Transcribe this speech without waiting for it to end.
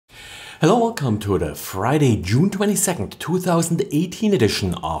Hello, welcome to the Friday, June 22nd, 2018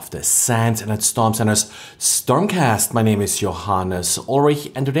 edition of the SANS Internet Storm Center's Stormcast. My name is Johannes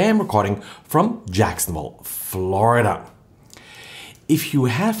Ulrich and today I'm recording from Jacksonville, Florida. If you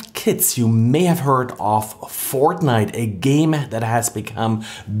have kids, you may have heard of Fortnite, a game that has become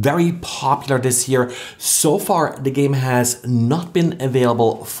very popular this year. So far, the game has not been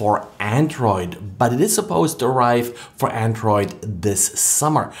available for Android, but it is supposed to arrive for Android this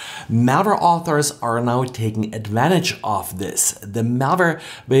summer. Malware authors are now taking advantage of this. The malware,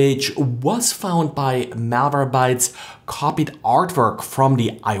 which was found by Malwarebytes, copied artwork from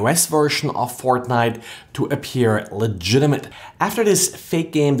the iOS version of Fortnite to appear legitimate. After this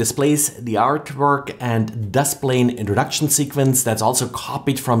fake game displays the artwork and does play an introduction sequence that's also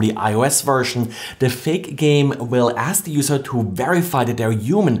copied from the iOS version, the fake game will ask the user to verify that they're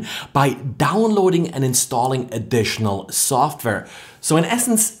human by downloading and installing additional software. So in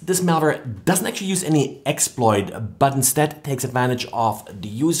essence, this malware doesn't actually use any exploit, but instead takes advantage of the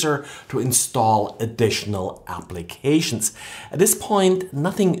user to install additional applications. At this point,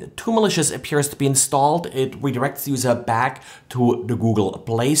 nothing too malicious appears to be installed. It redirects the user back to the Google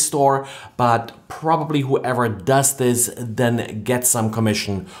Play Store, but probably whoever does this then gets some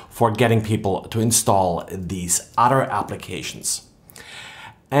commission for getting people to install these other applications.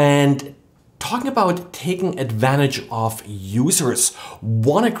 And talking about taking advantage of users,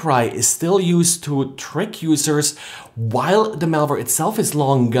 WannaCry is still used to trick users. While the malware itself is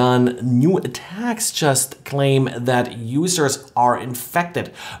long gone, new attacks just claim that users are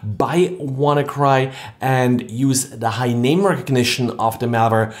infected by WannaCry and use the high name recognition of the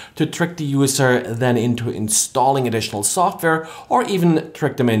malware to trick the user then into installing additional software or even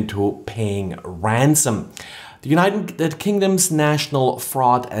trick them into paying ransom. The United Kingdom's National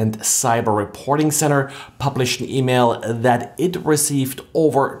Fraud and Cyber Reporting Center published an email that it received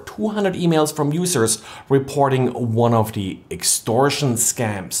over 200 emails from users reporting one of the extortion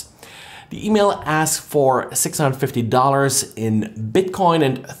scams. The email asks for $650 in Bitcoin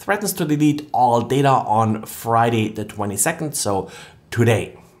and threatens to delete all data on Friday the 22nd, so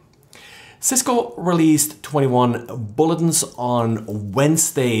today. Cisco released 21 bulletins on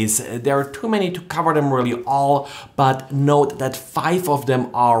Wednesdays. There are too many to cover them really all, but note that 5 of them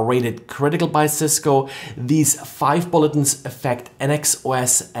are rated critical by Cisco. These 5 bulletins affect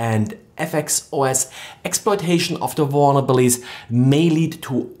NXOS and FXOS. Exploitation of the vulnerabilities may lead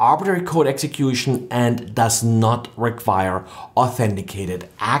to arbitrary code execution and does not require authenticated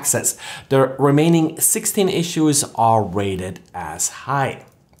access. The remaining 16 issues are rated as high.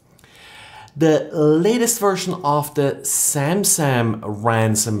 The latest version of the SamSam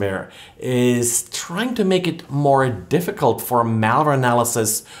ransomware is trying to make it more difficult for malware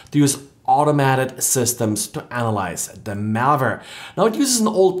analysis to use automated systems to analyze the malware. Now it uses an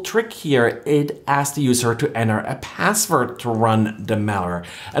old trick here. It asks the user to enter a password to run the malware.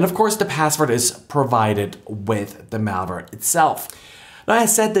 And of course the password is provided with the malware itself. Now, I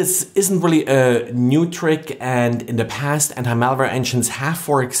said this isn't really a new trick, and in the past anti-malware engines have,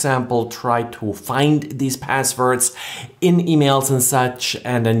 for example, tried to find these passwords in emails and such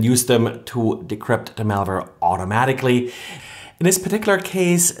and then use them to decrypt the malware automatically. In this particular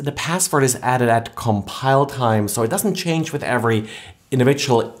case, the password is added at compile time, so it doesn't change with every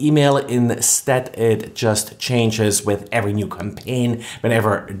individual email. Instead, it just changes with every new campaign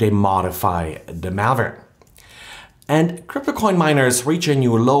whenever they modify the malware. And cryptocoin miners reach a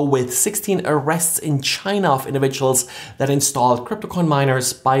new low with 16 arrests in China of individuals that installed cryptocoin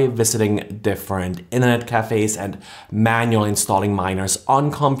miners by visiting different internet cafes and manually installing miners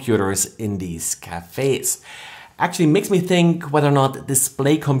on computers in these cafes. Actually makes me think whether or not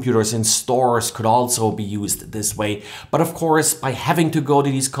display computers in stores could also be used this way. But of course, by having to go to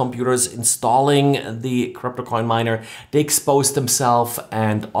these computers installing the cryptocoin miner, they exposed themselves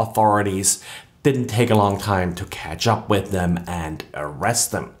and authorities didn't take a long time to catch up with them and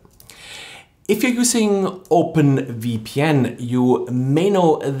arrest them. If you're using OpenVPN, you may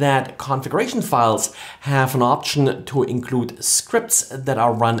know that configuration files have an option to include scripts that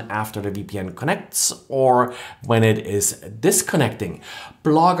are run after the VPN connects or when it is disconnecting.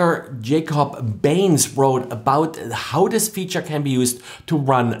 Blogger Jacob Baines wrote about how this feature can be used to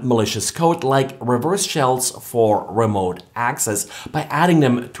run malicious code like reverse shells for remote access by adding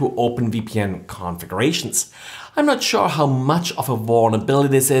them to OpenVPN configurations. I'm not sure how much of a vulnerability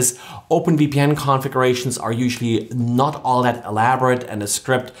this is. OpenVPN configurations are usually not all that elaborate and the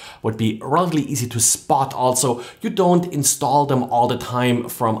script would be relatively easy to spot. Also, you don't install them all the time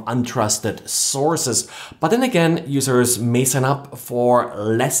from untrusted sources. But then again, users may sign up for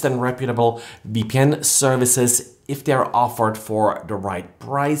less than reputable VPN services if they're offered for the right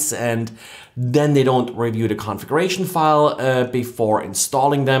price, and then they don't review the configuration file before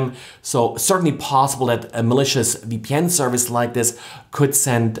installing them. So certainly possible that a malicious VPN service like this could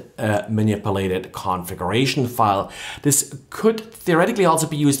send a manipulated configuration file. This could theoretically also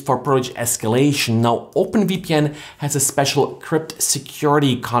be used for privilege escalation. Now, OpenVPN has a special crypt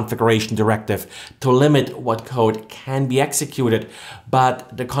security configuration directive to limit what code can be executed,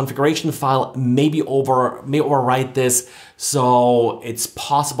 but the configuration file may overwrite this. So it's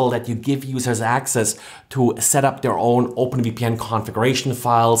possible that you give users access to set up their own OpenVPN configuration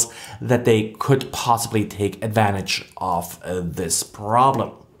files that they could possibly take advantage of this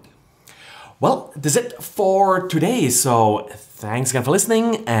problem. Well, that's it for today. So thanks again for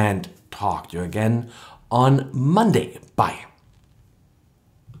listening, and talk to you again on Monday. Bye.